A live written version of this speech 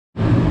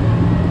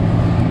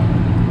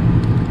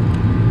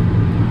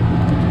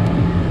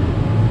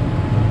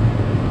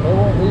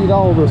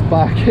all this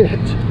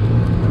bycatch.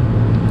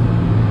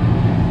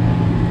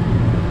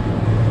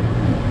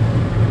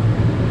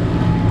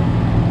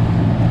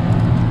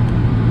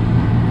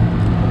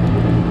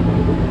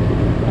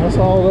 That's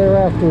all they're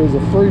after is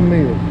a free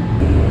meal.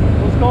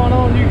 What's going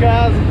on, you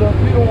guys? The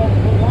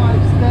beautiful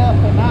wife, Steph,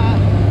 and I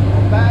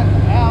are back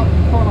out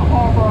in front of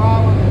Harbor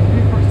Island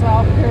in Beaufort,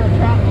 South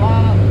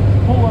Carolina,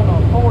 pulling a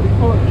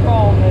 40-foot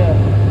trawl net.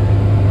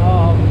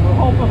 We're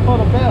hoping for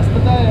the best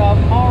today.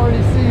 I'm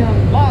already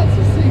seeing lots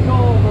of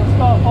seagulls and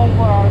stuff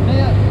over our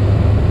net.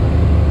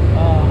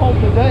 Hope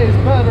today's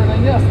better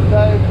than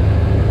yesterday.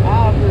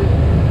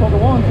 For the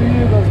ones of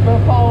you that's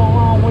been following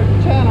along with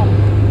the channel,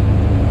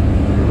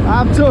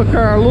 I took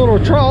our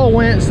little trawl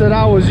winch that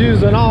I was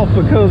using off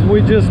because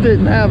we just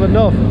didn't have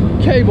enough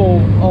cable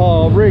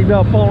rigged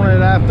up on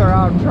it after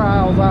our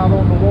trials out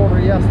on the water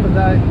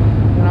yesterday.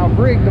 And I've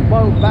rigged the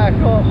boat back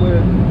up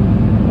with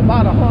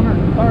about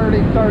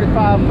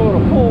 135 foot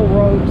of pull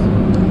ropes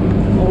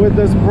with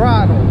this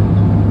bridle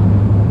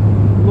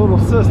little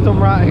system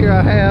right here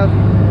I have.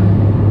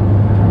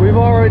 We've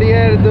already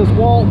added this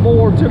wall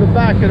board to the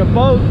back of the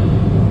boat.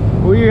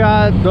 We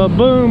got the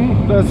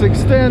boom that's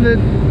extended.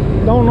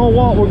 Don't know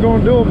what we're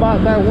going to do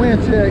about that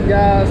winch yet,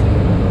 guys,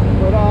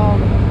 but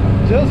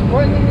just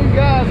bringing you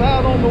guys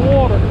out on the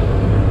water.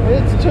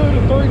 It's 2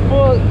 to 3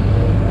 foot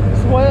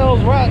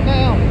swells right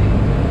now,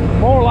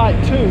 more like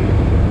 2.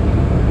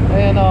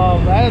 And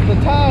as the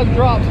tide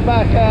drops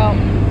back out,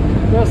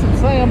 there's some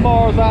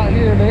sandbars out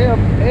here, the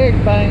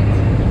egg banks.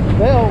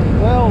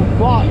 They'll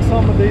block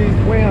some of these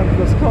winds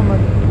that's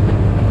coming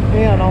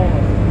in on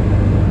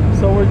us.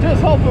 So we're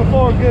just hoping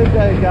for a good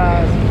day,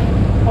 guys.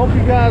 Hope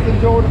you guys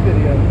enjoy the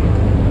video.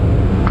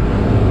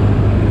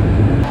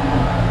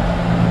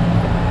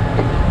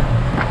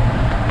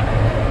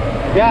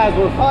 Guys,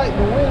 we're fighting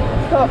the wind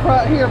and stuff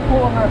right here,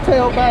 pulling our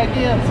tail back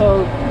in.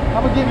 So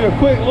I'm gonna give you a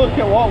quick look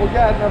at what we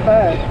got in our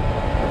bag.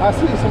 I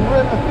see some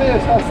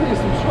redfish, I see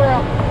some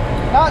shrimp.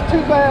 Not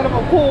too bad of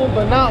a pull,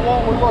 but not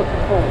what we're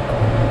looking for.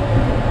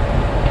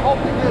 Hope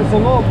it gets a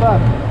little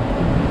better.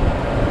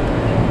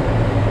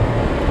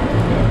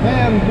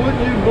 And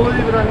wouldn't you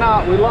believe it or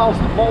not, we lost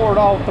the board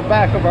off the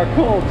back of our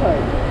cool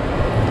tape.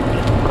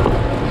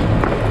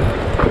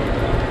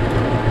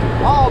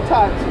 All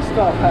types of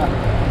stuff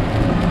happens.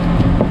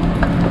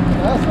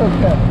 That's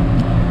okay.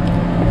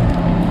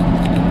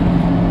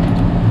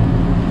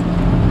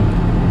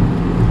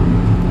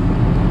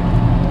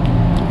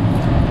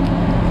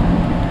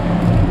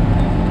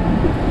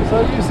 So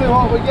you see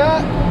what we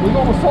got? We're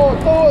going to sort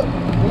through it.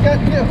 We got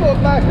to get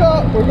hooked back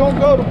up. We're going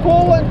to go to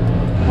pulling.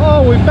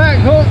 Oh, we back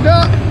hooked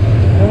up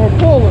and we're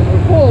pulling.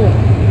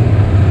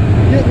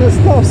 Getting this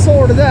stuff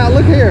sorted out.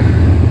 Look here.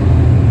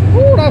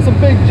 Oh, that's a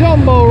big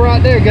jumbo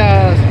right there,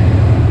 guys.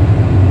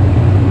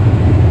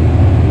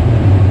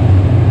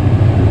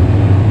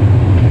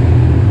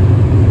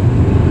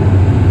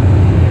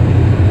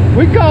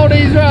 We call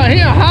these right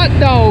here hot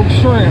dog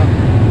shrimp.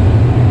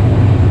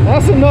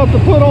 That's enough to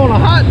put on a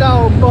hot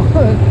dog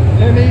bun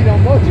and eat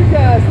them. What you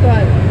guys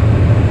think?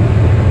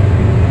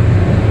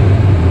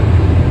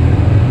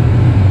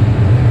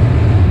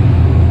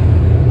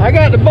 I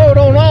got the boat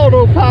on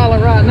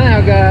autopilot right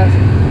now, guys.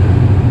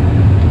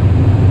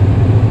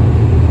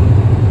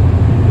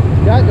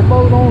 Got the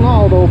boat on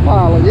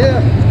autopilot,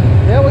 yeah.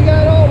 Yeah, we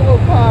got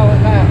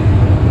autopilot now.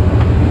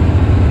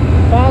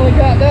 Finally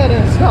got that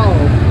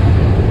installed.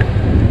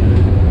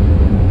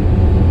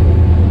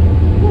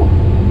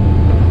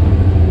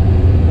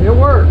 It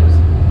works.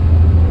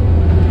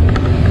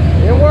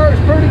 It works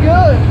pretty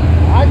good.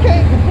 I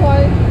can't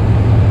complain.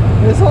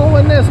 It's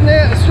holding this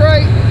net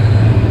straight,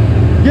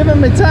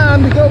 giving me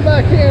time to go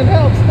back here and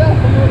help Steph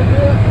a little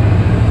bit.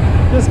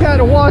 Just got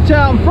to watch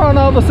out in front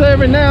of us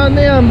every now and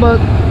then, but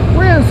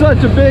we're in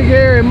such a big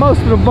area, most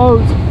of the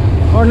boats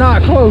are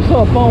not close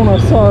up on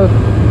us, so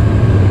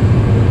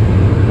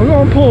we're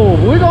gonna pull.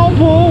 We're gonna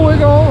pull. We're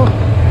gonna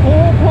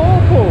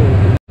pull.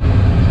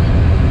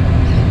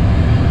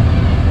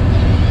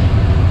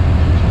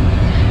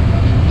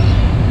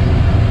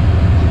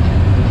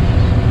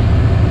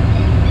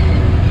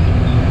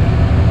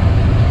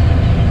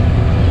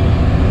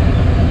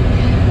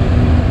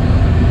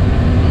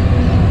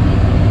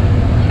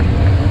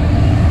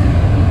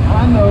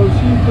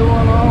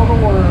 Doing all the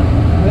work.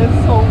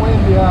 It's so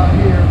windy out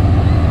here,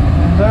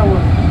 and there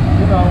was,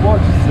 you know, what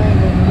you seen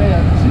in the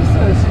net. She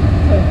says she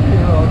can take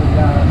care of the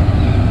guys.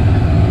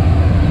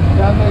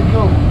 Got that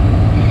go.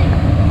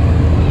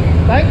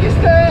 Thank you,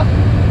 Steph.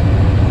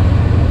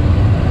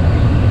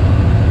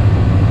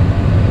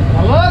 I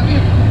love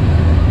you.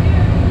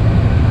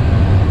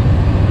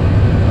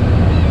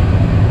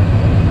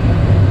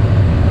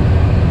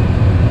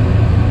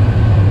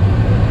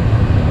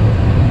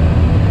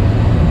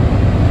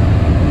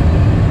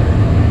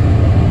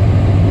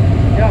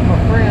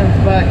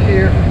 Back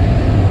here,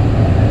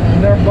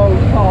 and they're both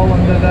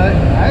calling today.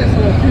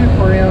 Actually, a few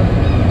friends,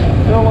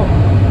 Philip,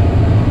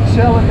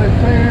 Shelley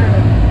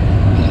McFerrin,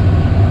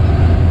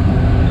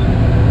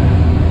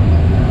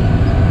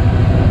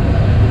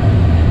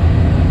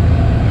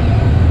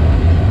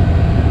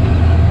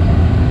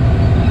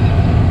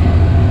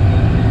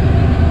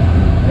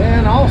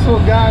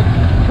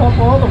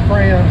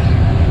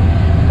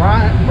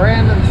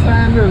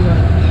 salamanders and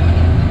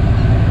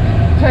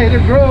tater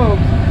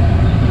grubs.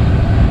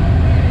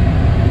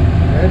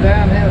 They're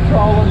down here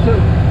trawling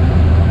too.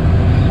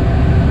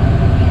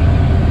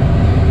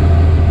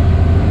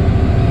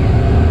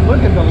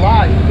 Look at the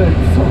light that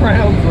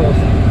surrounds us.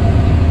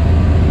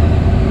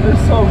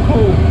 It's so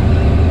cool.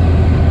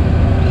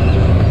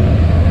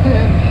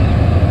 And,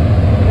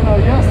 you know,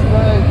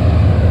 yesterday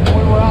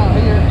when we were out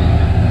here,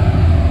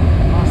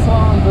 my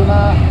sons and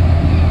I,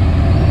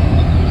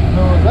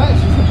 there was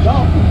actually some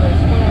dolphins that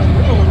swam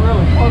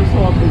really close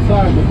up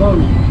beside the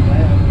boat.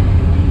 And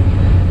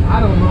I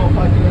don't know if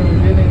I can ever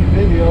get any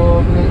video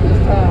of it this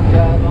time,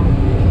 guys. I'm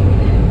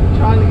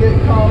trying to get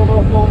caught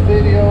up on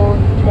video,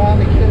 trying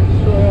to catch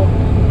shrimp,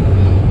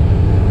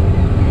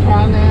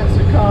 trying to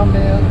answer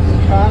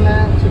comments, trying to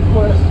answer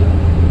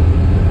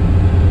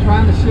questions,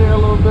 trying to share a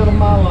little bit of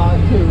my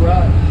life too,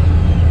 right?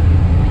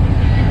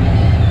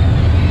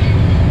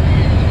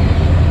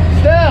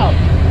 Steph,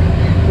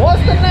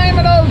 what's the name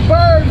of those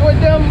birds with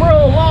them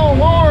real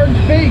long orange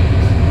beaks?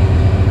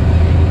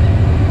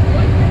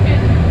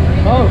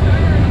 Oh.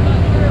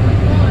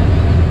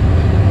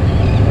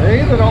 They're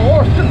either the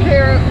oyster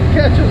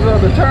catchers or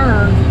the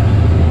terns,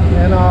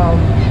 and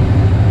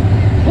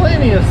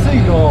plenty of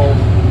seagulls,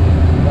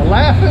 the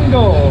laughing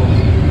gulls.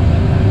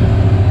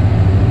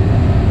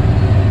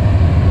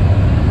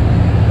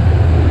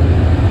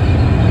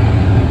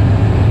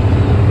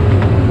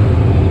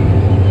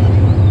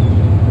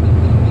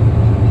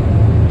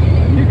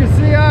 You can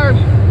see our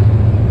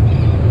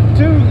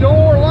two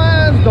door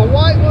lines, the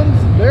white ones,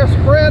 they're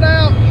spread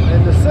out,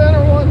 and the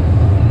center one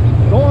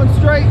going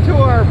straight to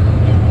our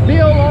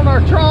bill on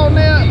our trawl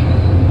net.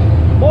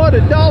 Boy,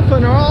 the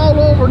dolphin are all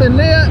over the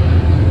net.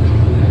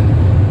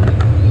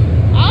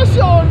 I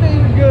sure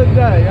need a good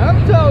day.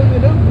 I'm telling you,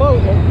 this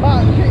boat will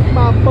about kick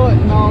my butt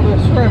and all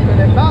this shrimping.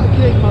 It about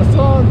kicked my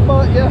son's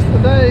butt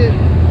yesterday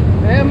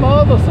and my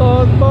other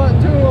son's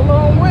butt too,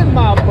 along with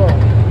my butt.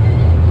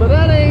 But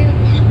that ain't,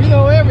 you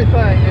know,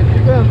 everything. If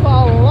you've been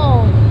following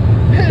along,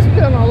 it's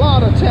been a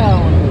lot of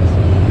challenges.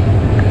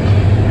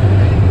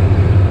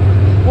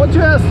 What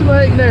you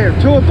estimate there?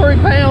 2 or 3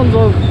 pounds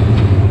of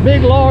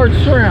big, large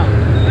shrimp.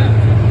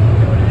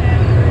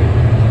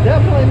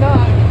 Definitely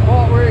not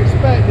what we're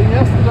expecting.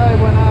 Yesterday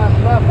when I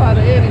left out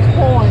of Eddie's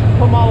Point,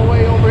 come all the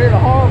way over here to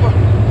harbor,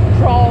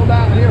 trawled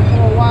out here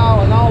for a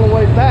while and all the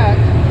way back,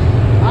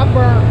 I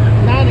burnt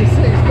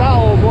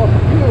 $96 worth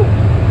of fuel.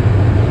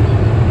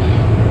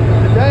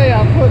 Today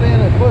I put in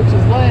at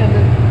Butch's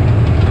Landing.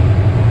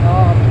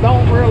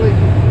 Don't really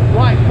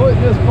like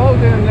putting this boat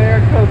in there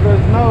because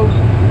there's no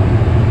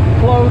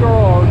floater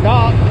or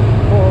dock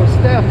for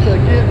Steph to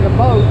get in the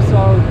boat.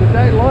 So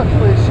today,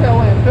 luckily,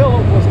 Shelly and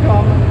Phillip was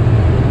coming.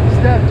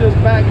 Steph just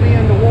backed me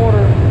in the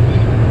water.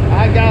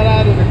 I got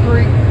out of the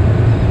creek,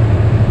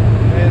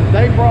 and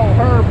they brought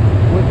her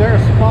with their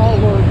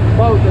smaller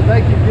boat that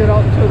they could get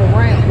up to the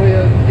ramp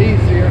with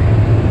easier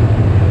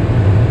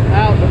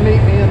out to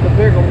meet me in the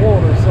bigger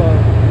water. So,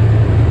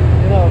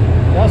 you know,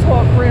 that's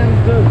what friends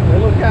do. They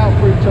look out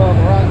for each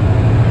other, right?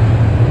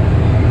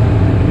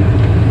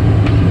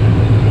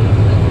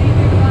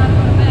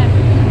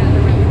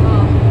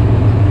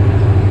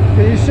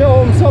 Can you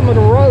show them some of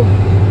the roe?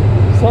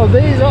 So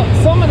these are,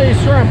 some of these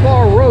shrimp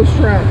are roe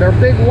shrimp. They're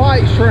big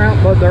white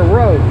shrimp, but they're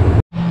roe.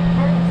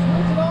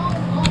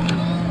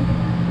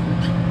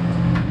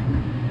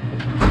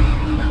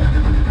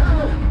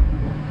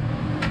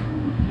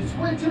 You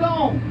switch it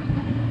on.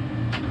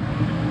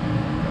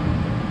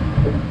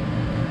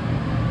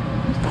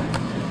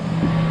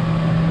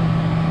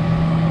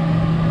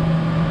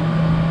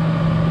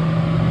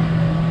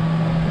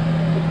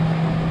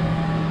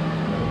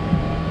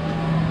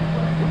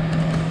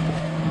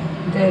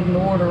 Dead in the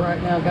water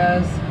right now,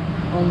 guys,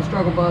 on the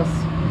struggle bus.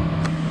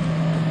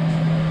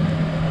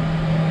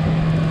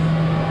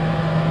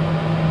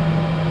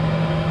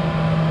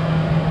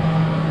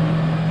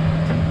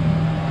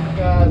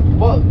 Guys,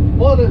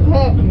 what had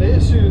happened, the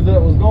issue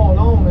that was going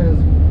on is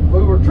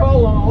we were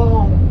trolling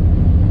along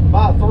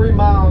about 3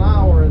 miles an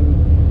hour and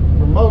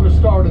the motor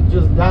started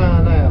just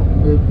dying out.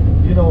 It,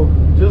 you know,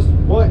 just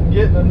wasn't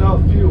getting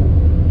enough fuel.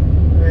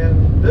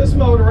 And this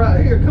motor right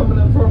here coming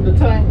in from the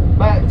tank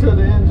back to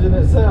the engine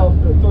itself,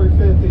 the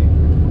 350,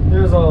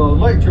 there's an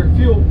electric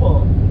fuel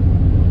pump.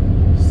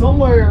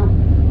 Somewhere,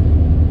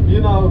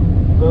 you know,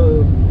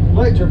 the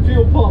electric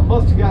fuel pump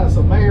must have got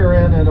some air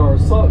in it or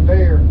sucked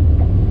air,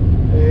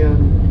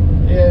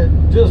 and it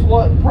just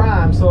wasn't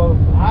prime. So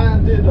I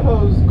undid the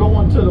hose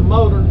going to the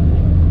motor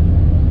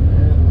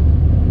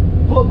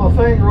and put my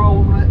finger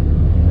on it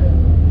and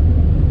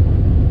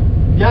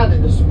got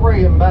it to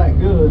spraying back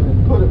good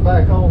and put it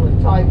back on and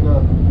tighten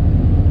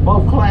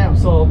both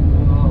clamps up,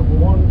 the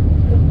one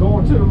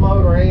going to the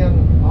motor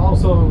and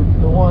also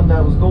the one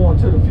that was going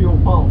to the fuel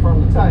pump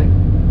from the tank.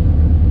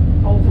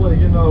 Hopefully,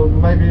 you know,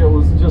 maybe it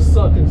was just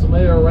sucking some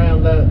air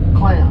around that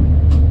clamp.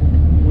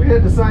 We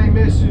had the same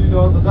issue the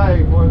other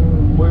day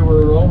when we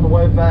were on the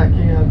way back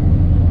in,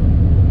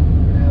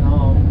 and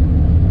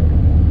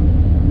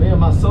me and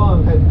my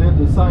son had did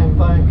the same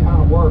thing,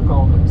 kind of work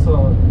on it.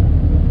 So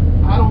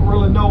I don't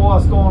really know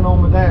what's going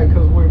on with that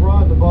because we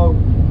run the boat,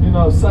 you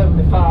know,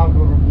 75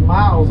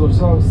 miles or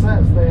so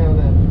since then,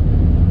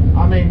 and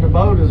I mean the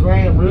boat has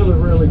ran really,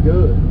 really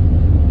good.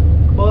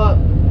 But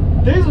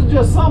these are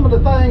just some of the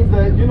things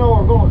that, you know,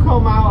 are going to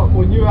come out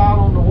when you're out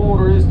on the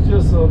water. It's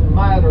just a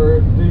matter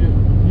of,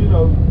 you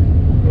know,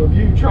 of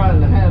you trying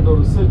to handle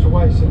the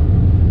situation.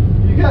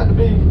 You got to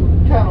be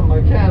kind of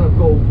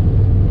mechanical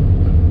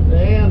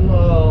and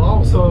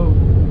also,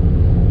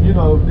 you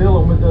know,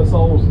 dealing with this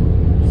old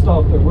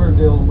stuff that we're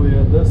dealing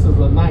with. This is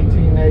a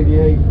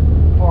 1988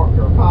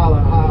 Parker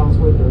pilot house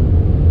with a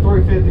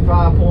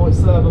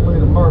 355.7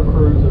 liter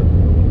Mercruiser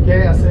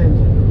gas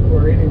engine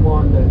for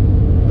anyone that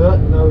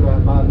doesn't know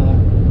that by now.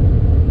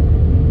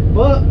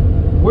 But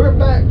we're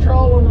back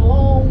trawling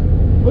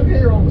along. Look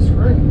here on the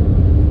screen.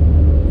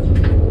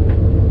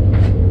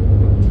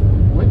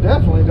 We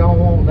definitely don't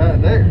want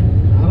that there.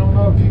 I don't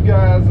know if you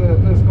guys,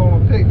 if it's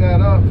going to pick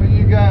that up for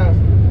you guys.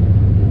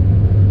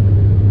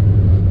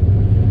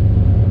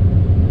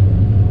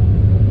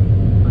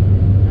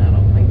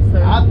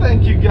 I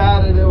think you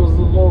got it. It was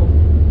a little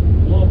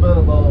bit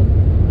of a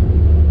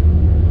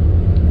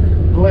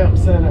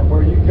glimpse in it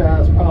where you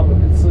guys probably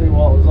could see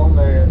what was on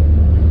there.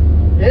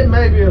 It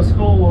may be a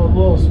school of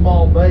little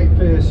small bait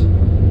fish.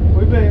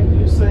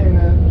 You've seen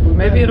it.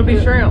 Maybe it'll be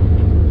shrimp.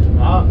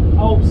 I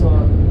hope so.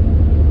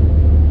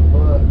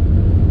 But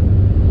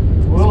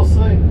we'll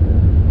see.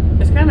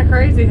 It's kind of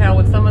crazy how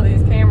with some of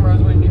these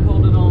cameras, when you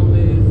hold it on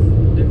these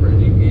different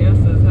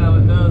GPSs, how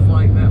it does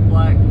like that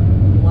black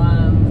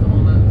lines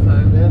on it. So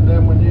and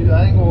then when you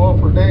angle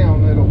up or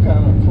down, it'll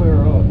kind of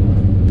clear up.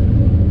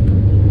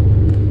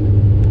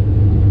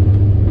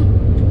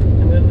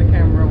 And then the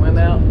camera went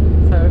out.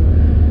 So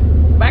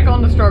back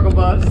on the struggle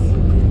bus.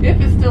 If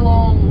it's still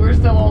on, we're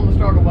still on the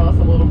struggle bus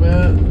a little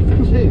bit.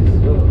 Jesus,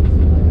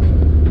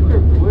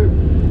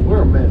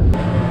 we're a mess.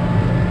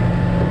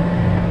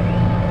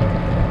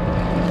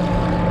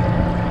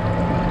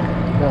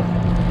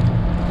 Nothing.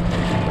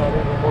 Not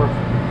even worth it.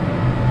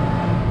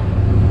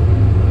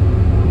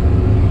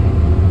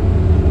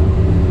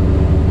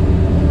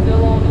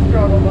 Still on the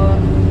struggle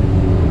bus.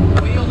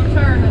 Wheels are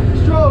turning.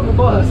 Struggle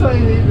bus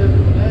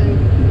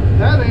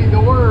that ain't the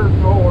word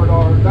for it,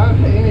 or that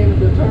ain't even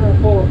the term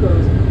for it,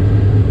 because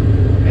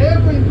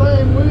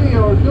everything we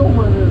are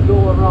doing is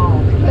going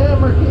wrong. The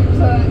camera keeps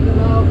acting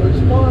up. We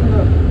spun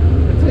the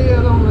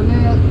head on the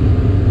net,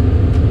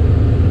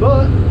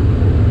 but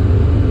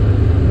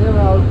you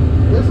know,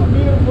 it's a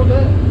beautiful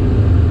day.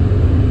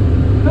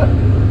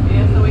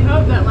 Yeah, so we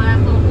hope that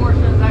last little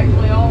portion is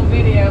actually all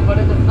video, but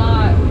if it's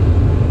not,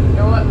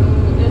 there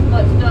wasn't this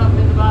much stuff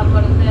in the bottom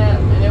of the net,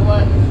 and it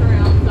wasn't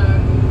shrimp, so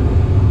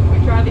we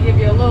tried to give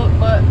you a look,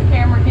 but the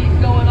camera keeps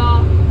going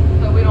off,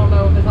 so we don't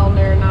know if it's on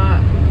there or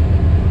not.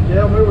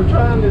 Yeah, we were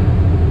trying to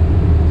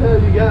tell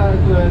you guys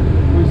that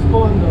we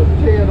spun the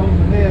head on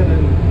the net,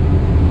 and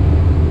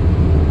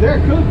there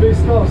could be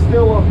stuff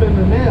still up in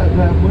the net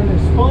that when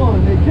it's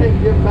spun, it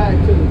can't get back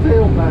to the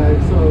tail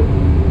bag. So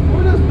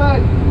we're just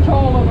back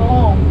trawling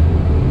along.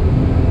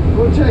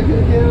 We'll check it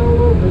again in a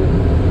little bit.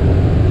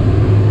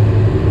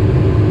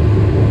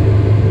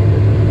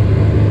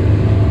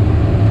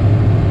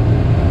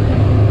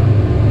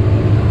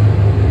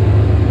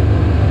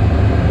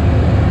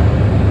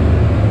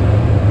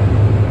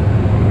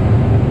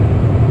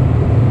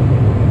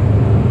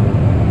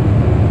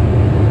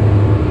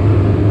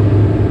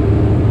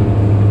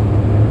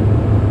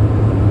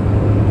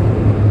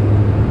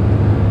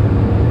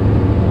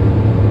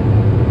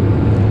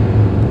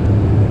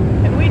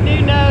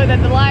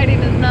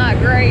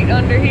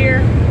 Under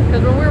here,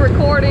 because when we're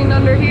recording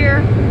under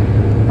here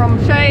from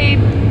shade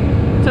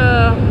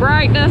to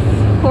brightness,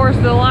 of course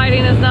the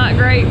lighting is not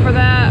great for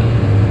that,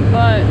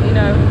 but you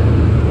know,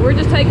 we're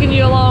just taking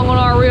you along on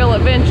our real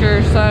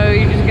adventures, so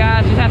you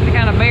guys just have to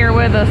kind of bear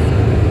with us.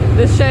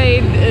 This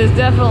shade is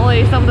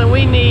definitely something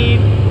we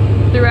need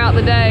throughout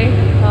the day,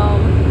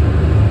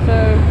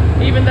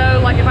 so even though,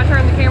 like, if I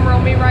turn the camera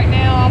on me right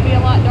now, I'll be a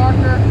lot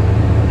darker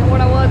than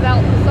what I was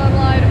out in the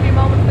sunlight a few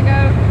moments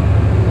ago.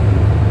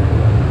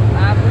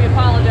 We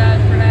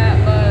apologize for that,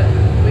 but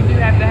we do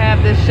have to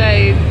have this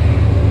shade.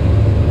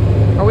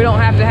 Or we don't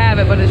have to have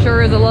it, but it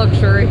sure is a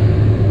luxury.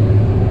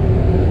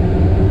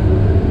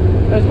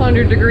 Those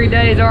 100-degree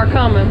days are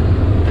coming.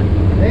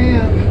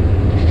 And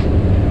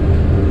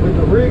with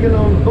the rigging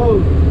on the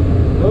boat,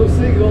 those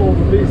seagulls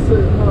will be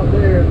sitting up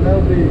there and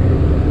they'll be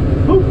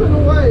pooping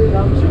away,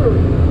 I'm sure.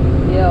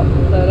 Yep,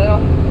 so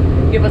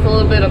they'll give us a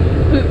little bit of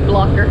poop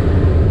blocker.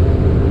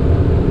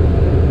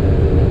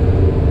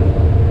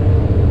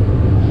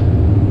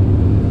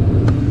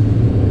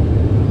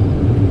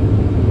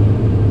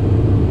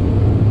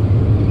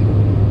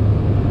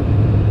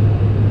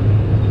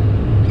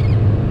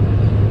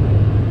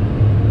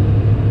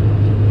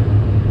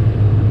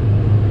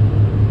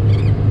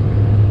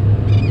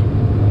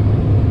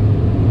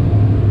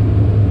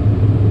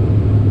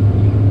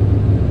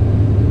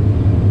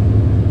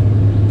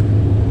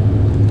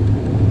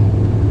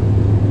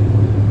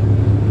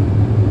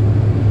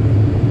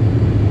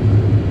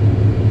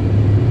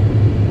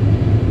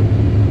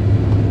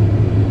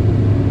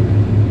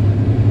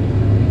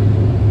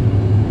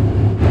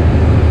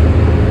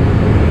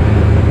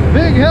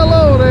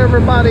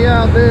 everybody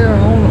out there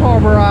on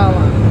Harbor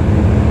Island.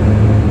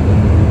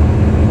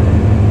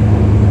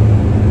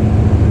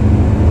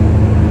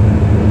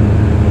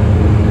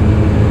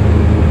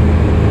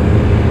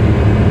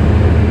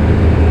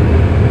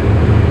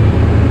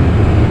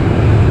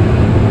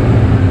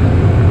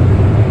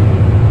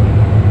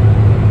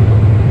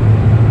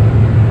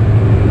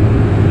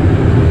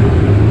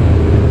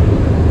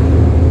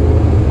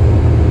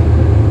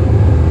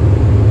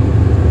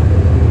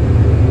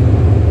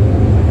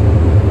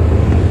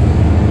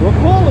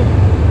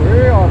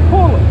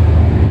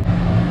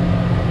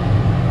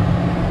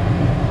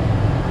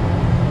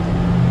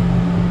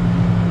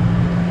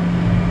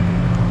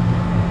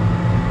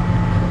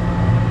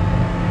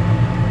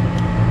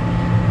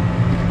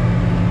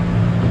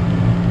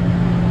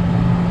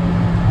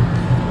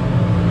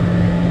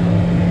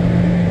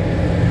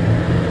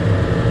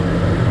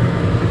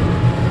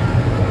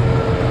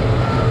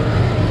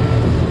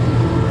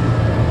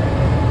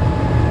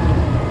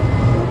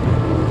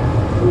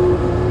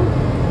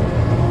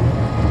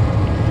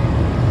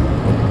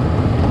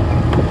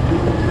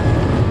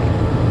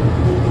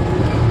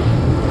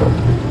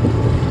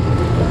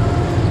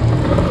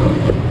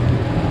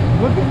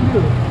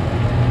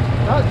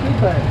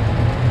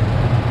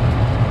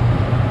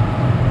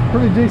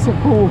 Pretty decent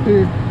pool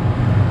here.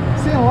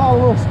 Seeing a lot of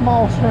little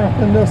small shrimp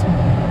in this one.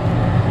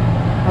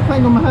 I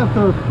think I'm gonna have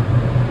to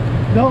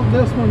dump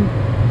this one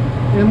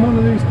in one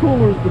of these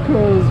coolers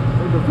because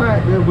of the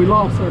fact that we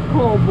lost our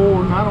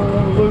cardboard and I don't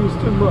want to lose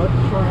too much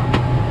shrimp.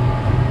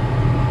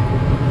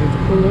 It's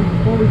cool.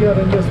 What we got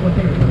in this one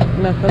here?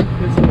 Nothing.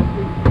 It's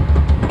empty.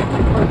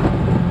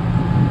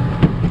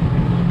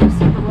 Just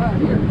sit it right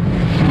here.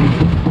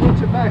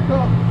 Punch it back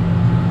up.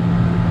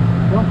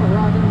 Dump it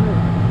right in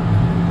there.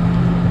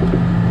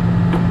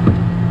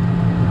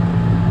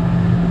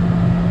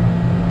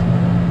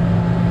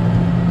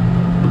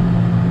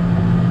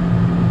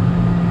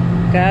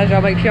 Guys,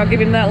 y'all make sure y'all give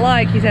him that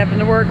like. He's having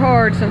to work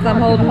hard since I'm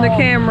holding the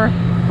camera.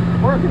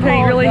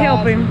 Can't really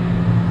help him.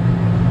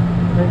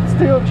 And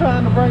still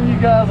trying to bring you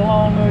guys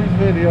along with these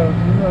videos.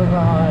 You know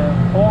how I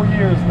am. 4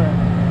 years now.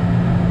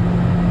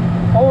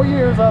 4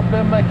 years I've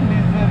been making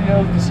these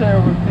videos to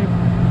share with people.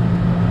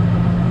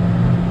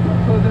 I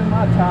put in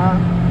my time.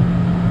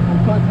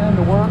 I'm putting in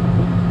the work.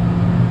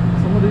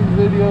 Some of these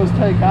videos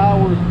take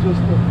hours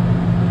just to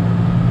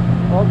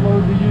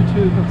upload to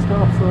YouTube and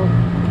stuff, so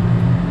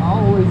I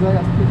always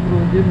ask people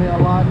to give me a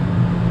like.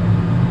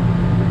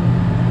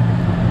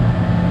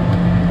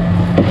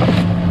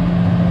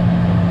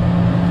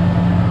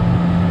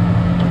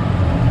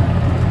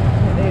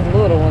 These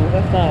little ones,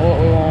 that's not what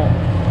we want.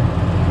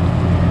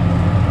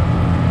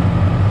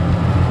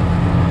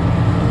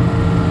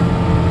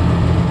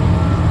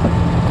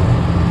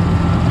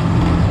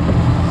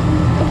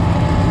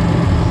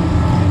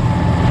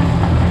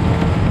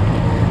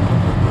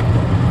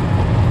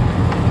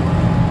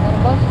 Got a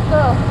bunch of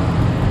stuff.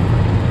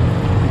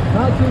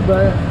 Not too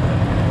bad.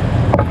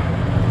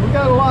 We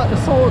got a lot to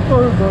sort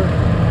through, but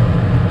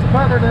it's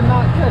better than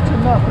not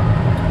catching nothing.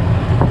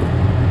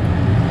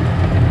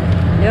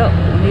 Yep,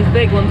 these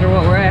big ones are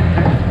what we're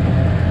after.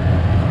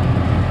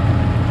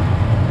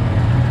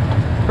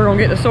 We're gonna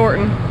get to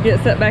sorting, get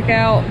set back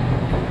out,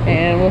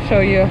 and we'll show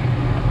you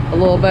a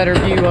little better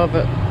view of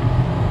it.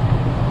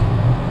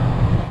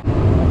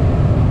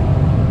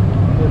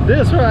 But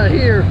this right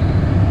here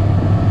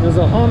is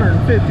a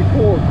 150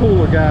 quart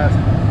cooler, guys.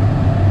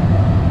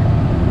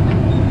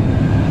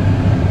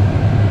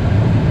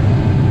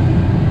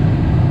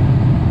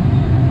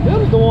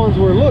 The ones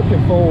we're looking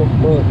for,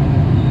 but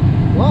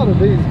a lot of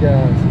these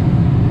guys.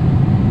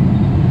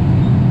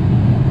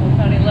 Little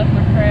tiny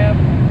leopard crab,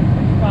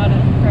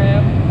 spotted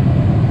crab.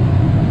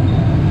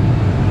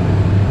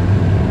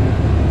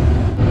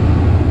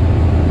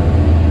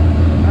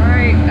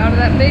 Alright, out of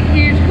that big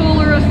huge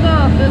cooler of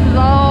stuff, this is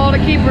all the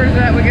keepers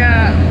that we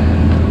got.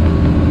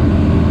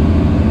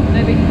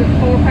 Maybe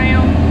 4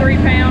 pounds, 3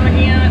 pound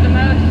again at the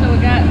most, so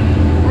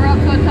we're up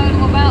to a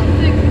total of about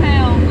 6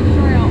 pounds of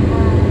shrimp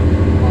for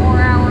 4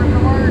 hours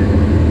of work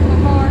so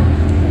far.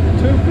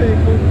 2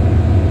 people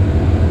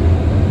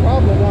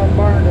probably done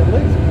burned at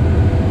least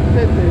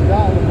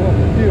 $50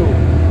 worth of fuel.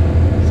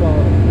 So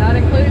not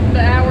including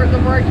the hours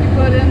of work you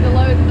put into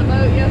loading the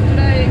boat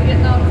yesterday and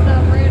getting all the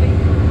stuff ready.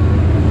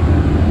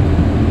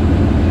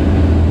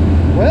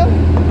 well,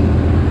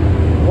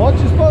 what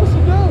you're supposed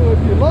to do. If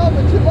you love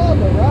it, you love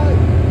it, right?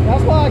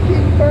 That's why I keep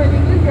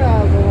bringing you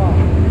guys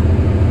along.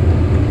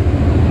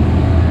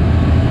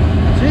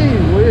 Gee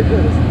whiz.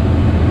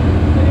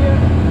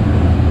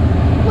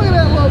 Look at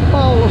that little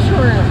ball of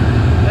shrimp.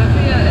 That's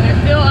it. And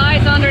there's still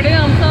ice under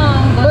them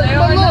some, but they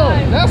are look,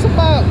 nice. that's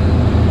about,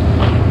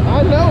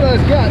 I know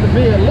that's got to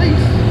be at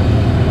least,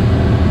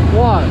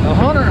 what,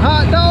 100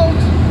 hot dogs?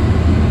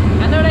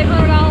 I know they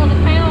 $100 a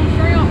pound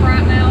shrimp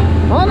right now.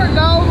 $100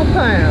 a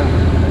pound.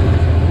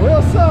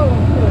 We'll sell them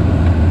to you.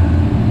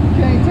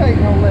 Can't take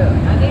no less.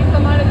 I need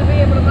somebody to be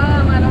able to buy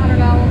them at $100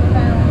 a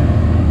pound.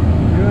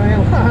 You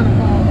ain't lying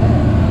about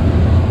that.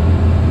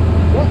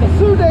 Got the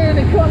Sudan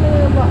coming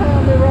in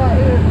behind me right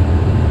here.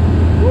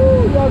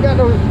 Woo, y'all got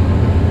to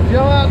You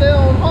know, out there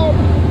on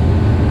harbor,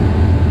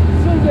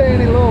 some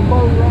dandy little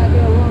boat right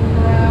there running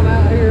around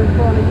out here in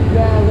front of you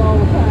guys all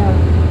the time.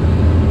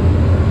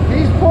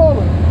 He's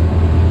pulling.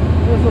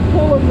 There's a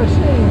pulling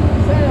machine.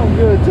 Sounds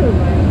good too,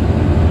 man.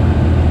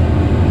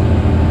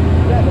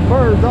 Got the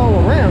birds all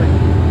around him.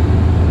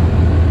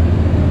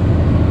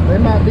 They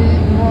might be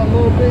eating what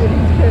little bit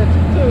he's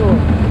catching too.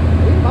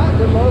 He might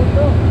be loaded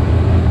up.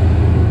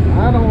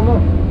 I don't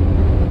know.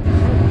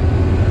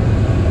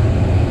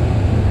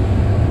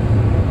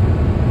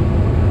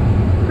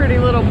 Pretty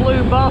little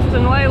blue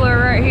Boston whaler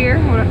right here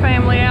with a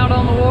family out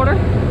on the water.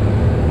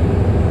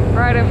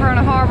 Right in front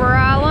of Harbor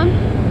Island.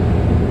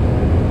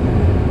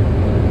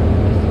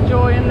 Just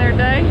enjoying their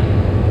day.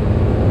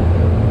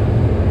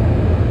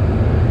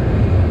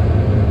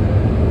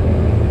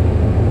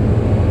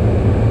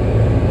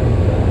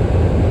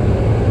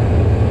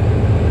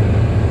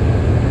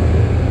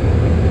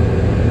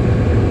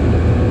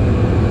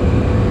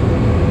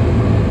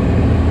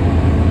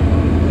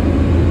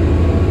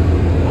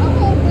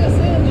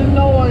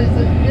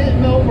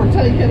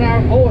 Taking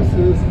our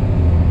voices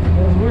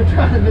as we're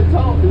trying to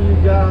talk to you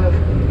guys.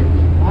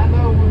 I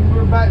know when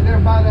we're back there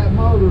by that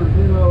motor,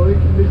 you know, it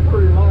can be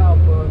pretty loud,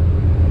 but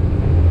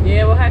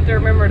yeah, we'll have to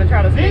remember to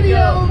try to speak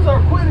up. Videos or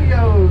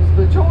quidios,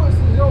 the choice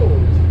is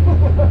yours.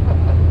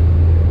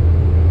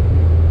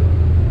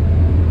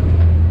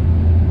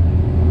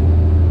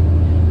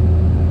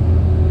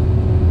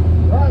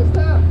 Right,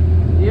 Steph?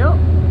 Yep.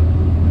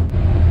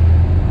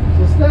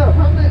 So Steph,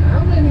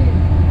 how many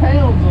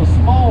pounds of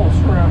small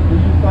shrimp do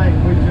you think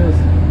we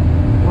just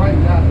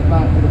raked out the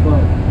back of the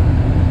boat?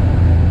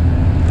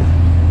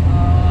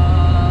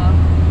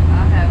 I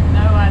have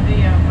no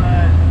idea,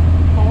 but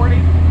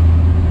 40?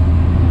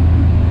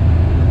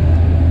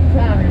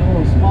 Tiny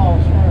little small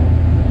shrimp.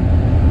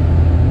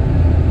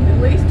 At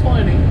least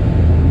 20.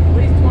 At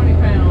least 20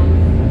 pounds.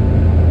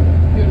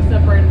 You would have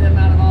separated them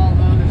out of all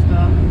the other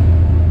stuff.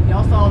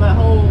 Y'all saw that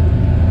whole,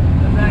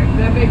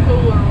 that big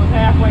cooler was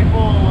halfway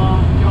full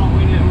of junk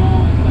we didn't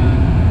want, so.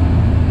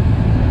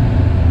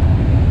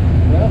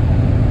 Yep.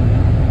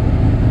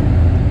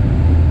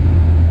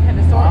 Had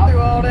to sort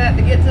through all that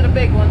to get to the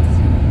big ones.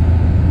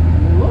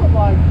 They look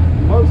like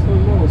mostly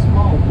little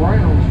small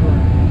brown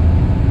shrimp.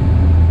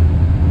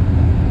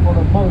 For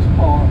the most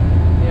part.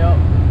 Yep.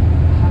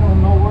 I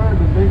don't know where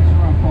the big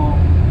shrimp are.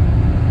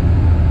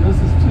 This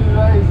is 2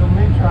 days of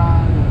me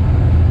trying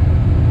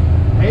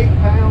 8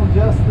 pounds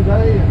just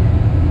today, and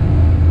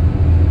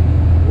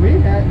we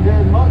hadn't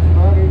done much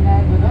better than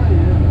that today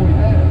if we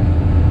had.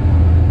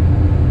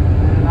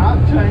 And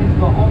I've changed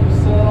the whole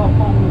setup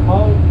on the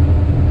boat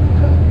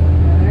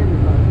and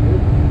everything.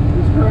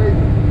 It's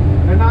crazy.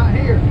 They're not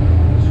here.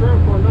 The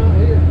shrimp are not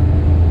here.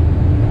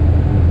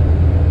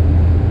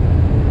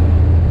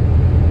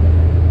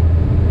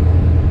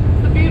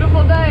 It's a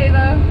beautiful day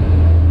though.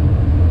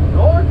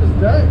 Gorgeous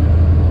day.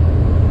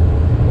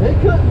 It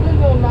couldn't be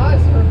no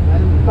nicer.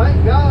 And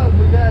thank God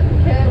we got the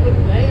cabin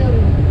and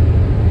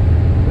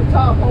the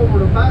top over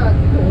the back.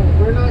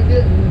 We're not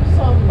getting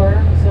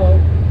sunburned, so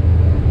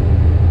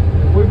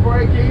if we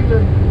break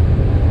even,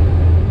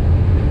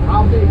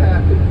 I'll be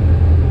happy.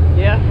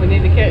 Yeah, we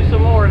need to catch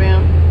some more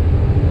then.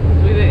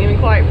 We didn't even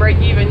quite break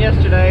even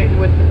yesterday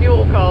with the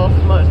fuel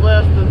costs, much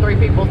less than 3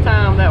 people's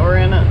time that were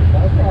in it.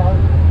 That's right.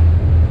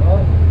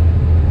 Well,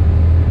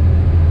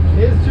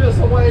 it's just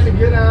a way to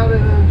get out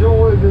and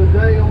enjoy the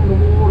day on the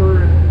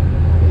water. And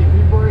if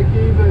you break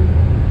even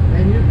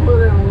and you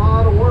put in a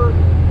lot of work,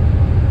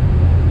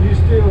 you're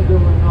still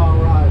doing all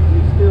right.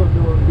 You're still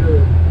doing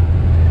good.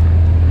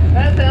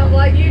 That sounds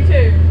like you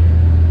too.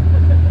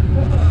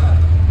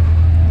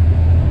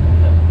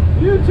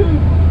 You too.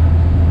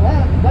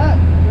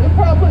 It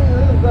probably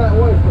is that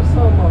way for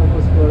some of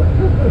us, but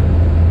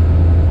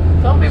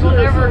Some people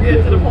sure never some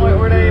get to the people point do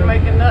where they ain't good.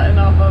 making nothing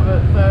off of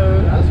it,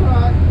 so. That's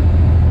right.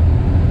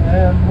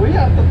 And we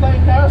have to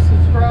thank our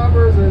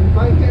subscribers and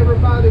thank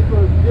everybody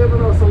for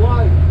giving us a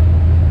like.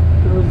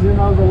 Because, you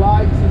know, the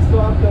likes and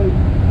stuff, they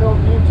help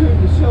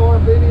YouTube to show our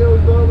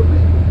videos to other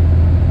people.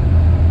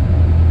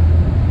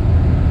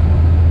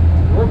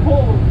 We're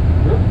pulling.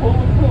 We're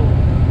pulling.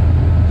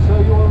 Show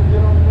you when we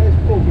get on the next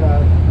pull,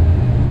 guys.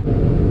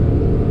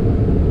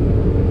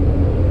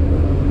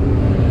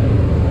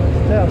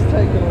 Steph's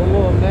taking a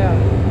little nap.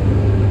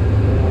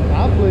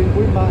 I believe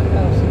we might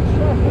have some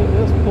shrimp in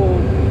this pool.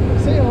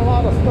 Seeing a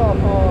lot of stuff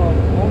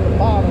on the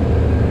bottom.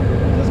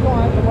 Just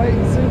gonna have to wait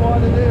and see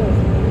what it is.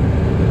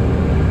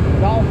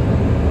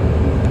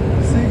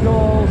 Dolphins,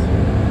 seagulls.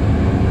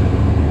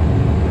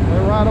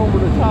 They're right over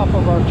the top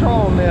of our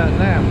trawl net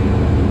now.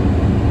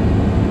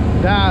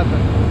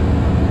 Diving.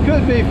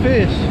 Could be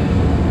fish.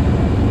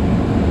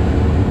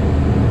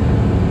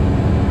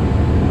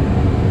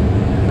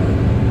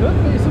 Could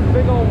be some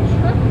big old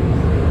shrimp.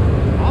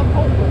 I'm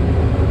hoping.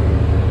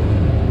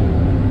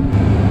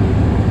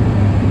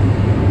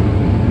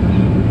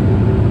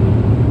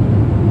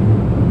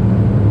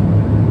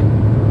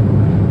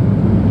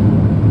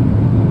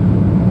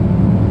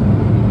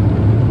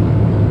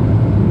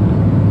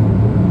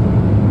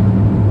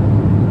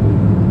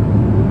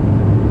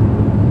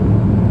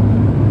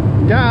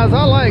 guys,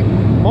 I like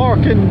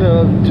marking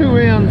the two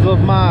ends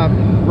of my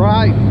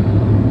right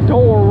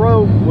door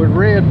rope with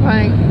red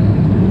paint,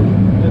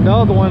 and the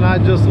other one I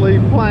just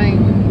leave plain.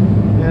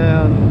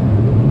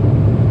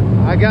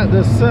 And I got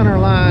this center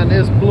line,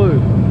 it's blue.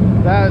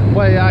 That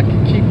way I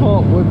can keep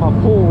up with my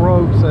pull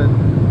ropes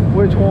and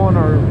which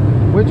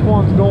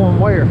one's going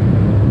where.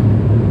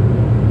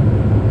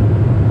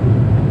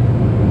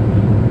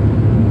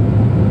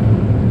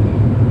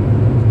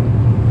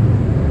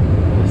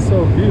 It's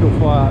so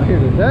beautiful out here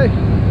today.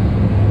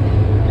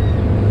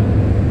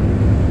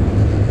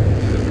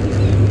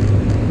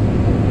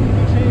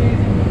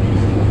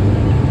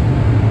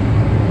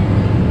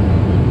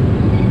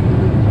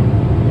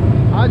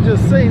 I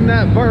just seen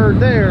that bird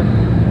there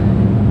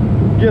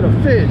get a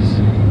fish.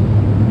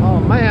 Oh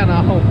man,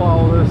 I hope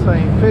all this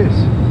ain't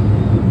fish.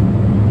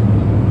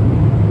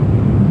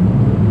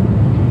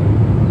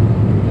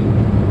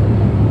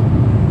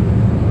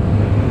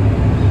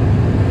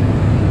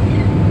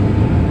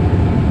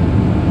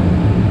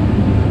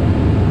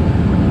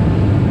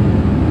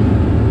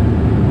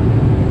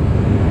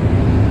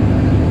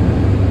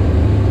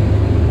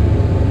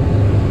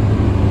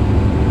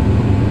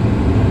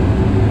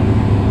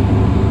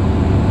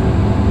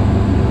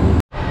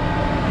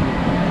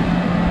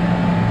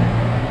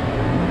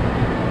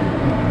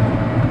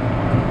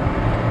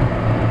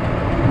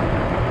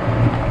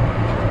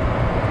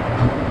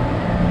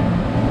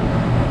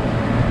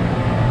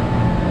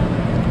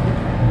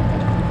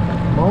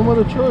 Moment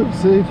of truth,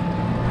 see,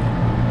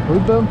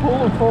 we've been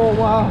pulling for a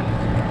while,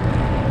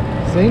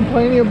 seen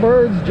plenty of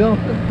birds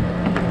jumping.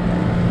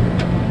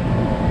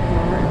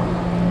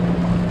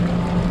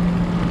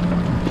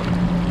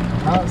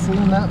 Not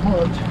seeing that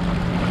much.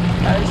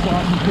 Okay, so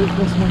I can put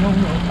this one on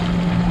there.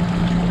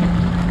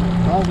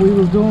 Thought we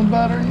was doing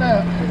better than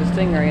that. There's a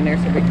stingray in there,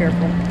 so be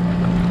careful.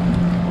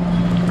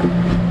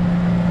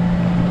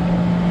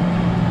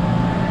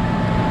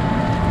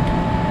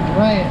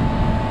 Man,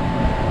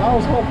 I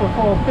was hoping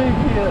for a big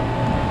hit.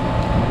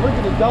 Look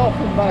at the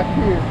dolphin back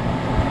here.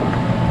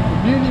 The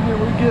beauty that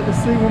we get to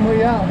see when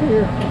we out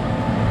here,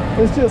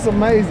 it's just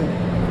amazing.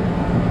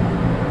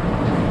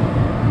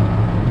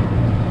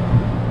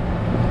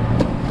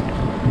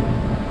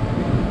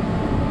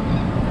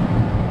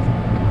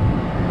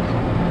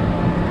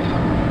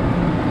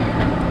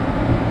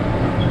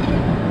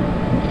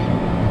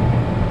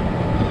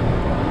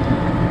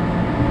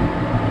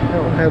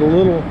 That one had a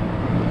little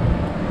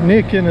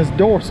nick in his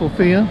dorsal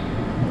fin.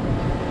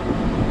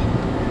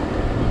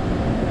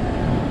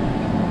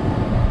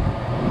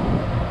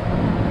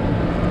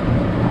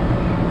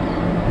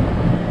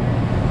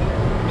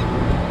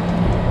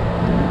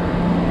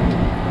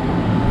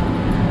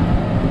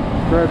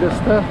 Grab this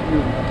stuff,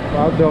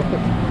 I'll dump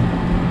it.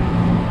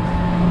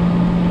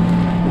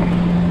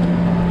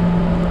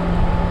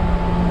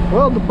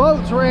 Well, the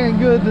boats ran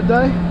good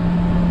today.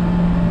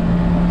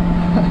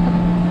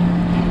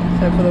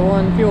 Except for the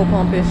one fuel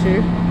pump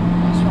issue.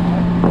 That's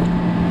right.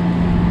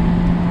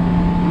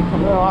 You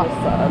come on this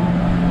side.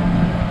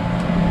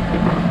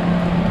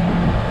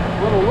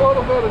 With a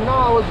little bit of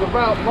knowledge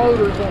about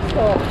motors and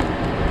stuff,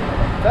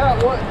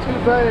 that wasn't too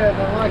bad.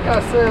 And like I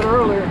said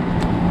earlier,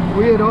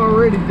 we had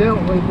already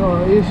dealt with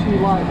an issue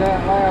like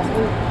that last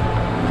week.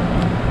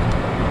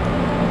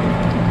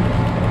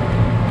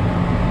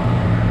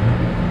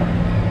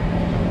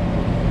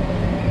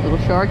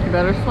 Little shark, you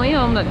better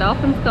swim. That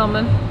dolphin's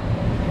coming.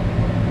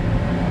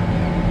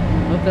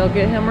 If they'll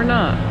get him or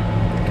not.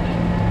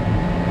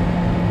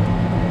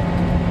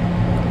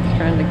 He's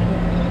trying to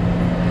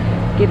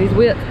get his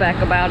wits back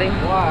about him.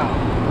 Wow,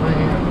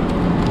 man.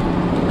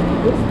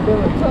 This has been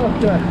a tough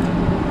day.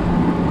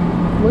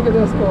 Look at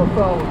this little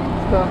fella.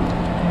 The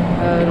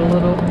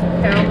little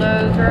cow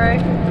nose, right?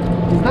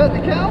 Is that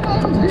the cow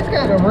nose? He's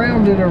got a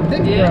rounded or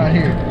big right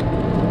here.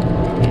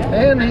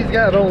 And he's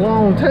got a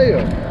long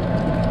tail.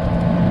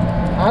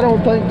 I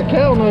don't think the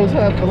cow nose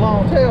has the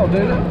long tail, do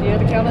they? Yeah,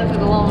 the cow nose has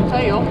a long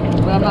tail,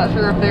 but I'm not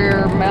sure if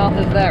their mouth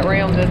is that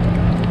rounded.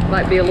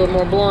 Might be a little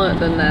more blunt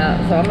than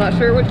that, so I'm not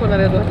sure which one that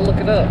is. We'll have to look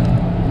it up.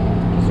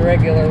 It's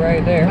regular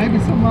right there. Maybe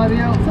somebody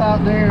else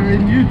out there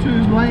in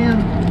YouTube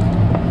land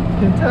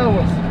can tell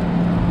us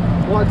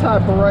what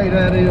type of ray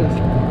that is.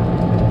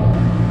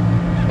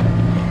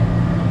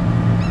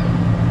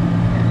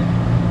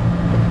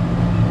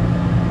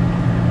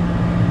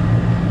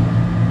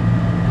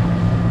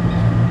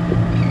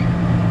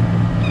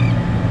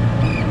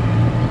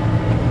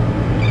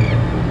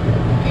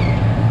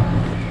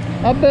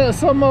 I bet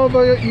some of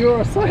you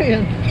are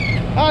saying,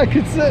 I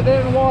could sit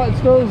there and watch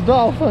those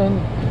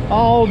dolphins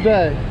all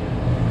day.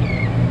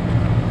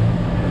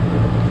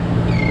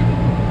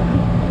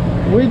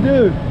 We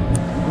do.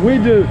 We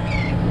do.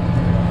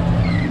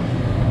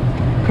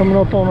 Coming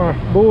up on our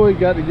buoy,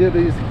 got to get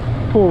these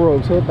pull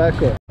ropes hooked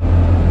back up.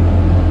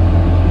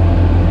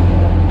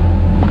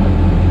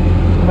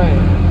 Man,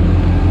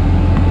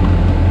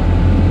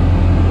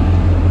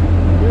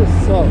 this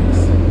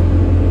sucks.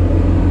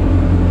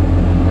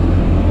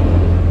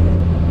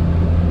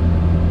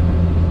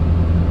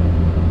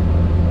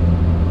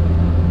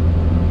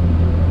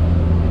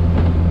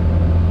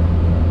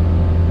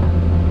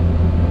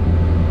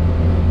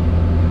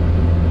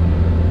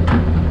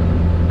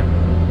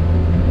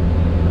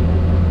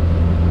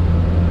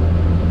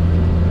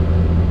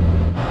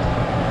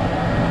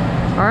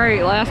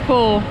 right, last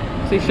pull.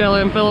 See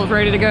Shelly and Philip's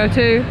ready to go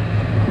too.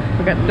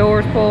 We got the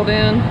doors pulled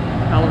in.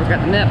 Oliver's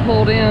got the net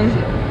pulled in.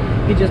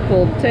 He just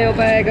pulled the tail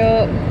bag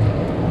up.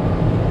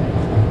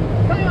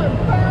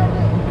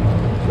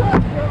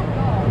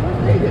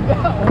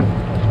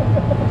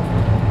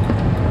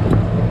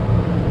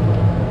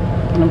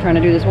 And I'm trying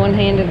to do this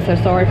one-handed, so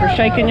sorry for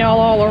shaking y'all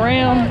all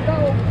around.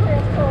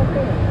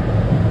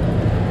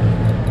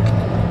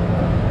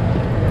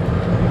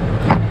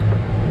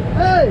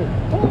 Hey,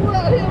 pull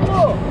right here,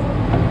 look.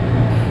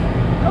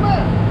 Come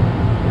on.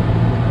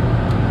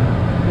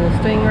 Little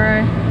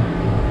stingray.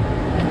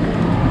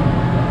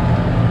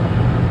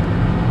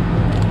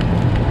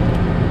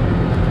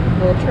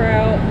 Little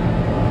trout.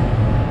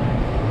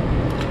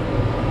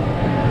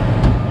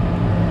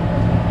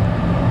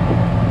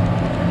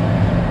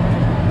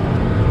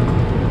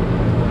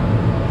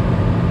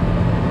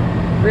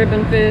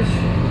 Ribbon fish.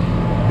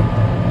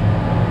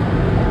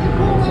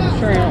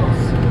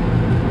 Shrimps.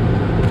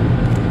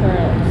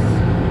 Trouts.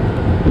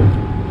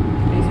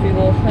 These few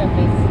little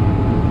shrimpies.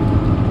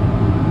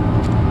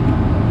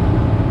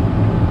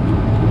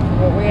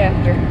 What we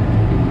after.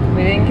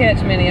 We didn't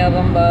catch many of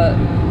them, but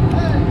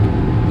Hey,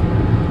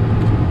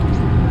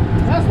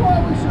 that's why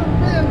we should have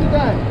been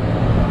today.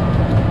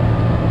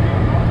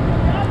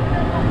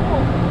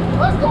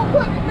 Let's go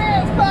put the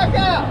nets back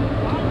out.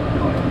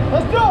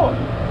 Let's do it.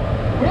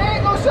 We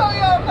ain't gonna show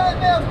y'all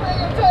nothing else. We ain't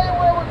gonna tell you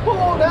where we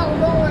pulled. That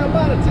was only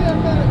about a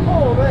 10-minute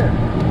pull there.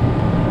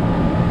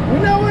 We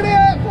know where they're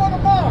at for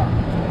tomorrow.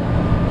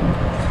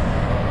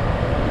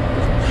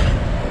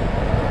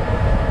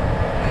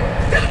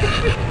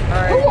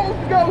 Who wants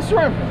to go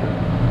shrimping?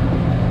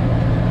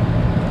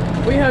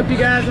 we hope you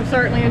guys have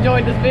certainly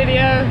enjoyed this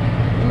video.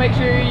 Make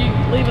sure you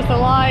leave us a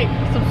like,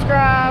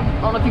 subscribe.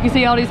 I don't know if you can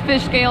see all these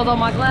fish scales on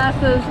my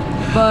glasses,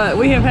 but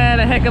we have had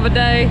a heck of a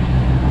day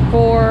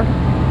for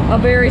a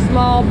very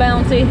small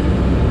bounty.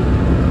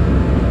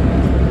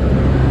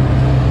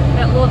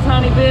 That little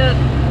tiny bit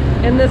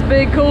in this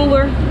big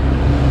cooler,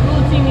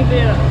 little teeny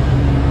bit.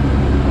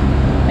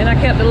 And I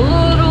kept a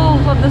little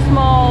of the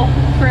small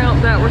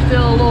shrimp that were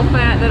still a little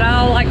fat that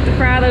I like to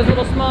fry, those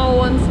little small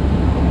ones.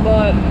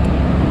 But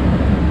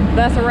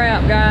that's a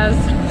wrap, guys.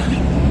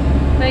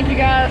 Thank you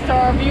guys to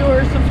our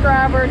viewers,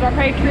 subscribers, our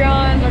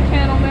Patreons, our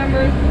channel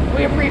members.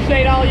 We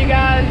appreciate all you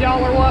guys.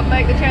 Y'all are what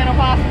make the channel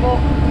possible.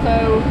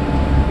 So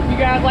if you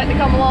guys like to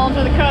come along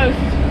to the coast,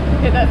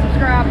 hit that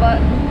subscribe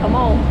button. Come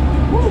on.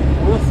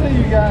 We'll see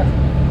you guys.